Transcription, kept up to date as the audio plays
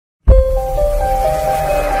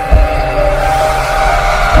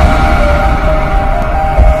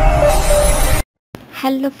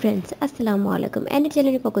Hello friends, আসসালামু আলাইকুম। And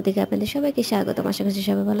চ্যানেলের পক্ষ থেকে আপনাদের সবাইকে স্বাগতম। আশা করছি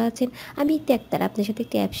সবাই ভালো আছেন। আমি ইত্যাক্তার আপনাদের সাথে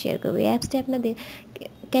একটি অ্যাপ শেয়ার করবো। এই অ্যাপসটি আপনাদের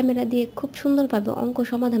ক্যামেরা দিয়ে খুব সুন্দরভাবে অঙ্ক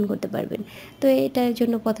সমাধান করতে পারবেন। তো এটার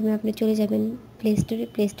জন্য প্রথমে আপনি চলে যাবেন প্লে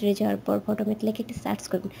স্টোরে যাওয়ার পর ফটোমেট লিখে একটি সার্চ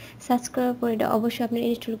করবেন। সার্চ করার পর এটা অবশ্যই আপনি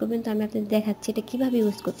ইনস্টল করবেন। তো আমি আপনাদের দেখাচ্ছি এটা কীভাবে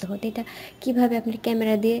ইউজ করতে হয়, এটা কীভাবে আপনি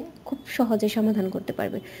ক্যামেরা দিয়ে খুব সহজে সমাধান করতে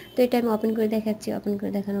পারবেন। তো এটা আমি ওপেন করে দেখাচ্ছি। ওপেন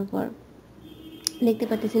করে দেখানোর পর দেখতে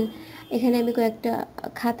পাচ্ছেন এখানে আমি কয়েকটা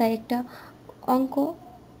খাতায় একটা অঙ্ক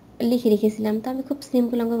লিখে রেখেছিলাম। তো আমি খুব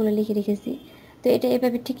সিম্পল অঙ্কগুলো লিখে রেখেছি। তো এটা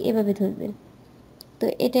এভাবে ঠিক এভাবে ধরবেন। তো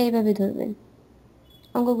এটা এভাবে ধরবেন,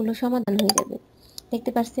 অঙ্কগুলো সমাধান হয়ে যাবে।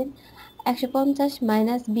 দেখতে পাচ্ছেন 150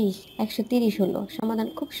 মাইনাস 20 130 হলো। সমাধান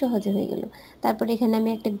খুব সহজে হয়ে গেল। তারপর এখানে আমি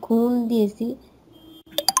একটা গুণ দিয়েছি,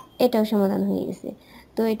 এটাও সমাধান হয়ে গেছে।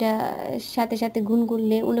 তো এটা সাথে সাথে গুণ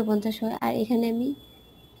করলে 49 হয়। আর এখানে আমি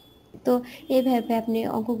তো এইভাবে আপনি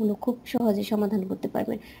অঙ্কগুলো খুব সহজে সমাধান করতে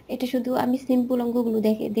পারবেন। এটা শুধু আমি সিম্পল অঙ্কগুলো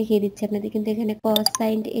দেখিয়ে দিচ্ছি আপনাদের, কিন্তু এখানে কস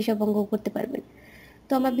সাইন এসব অঙ্ক করতে পারবেন।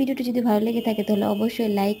 তো আমার ভিডিওটি যদি ভালো লেগে থাকে তাহলে অবশ্যই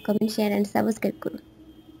like, comment, share and subscribe করুন।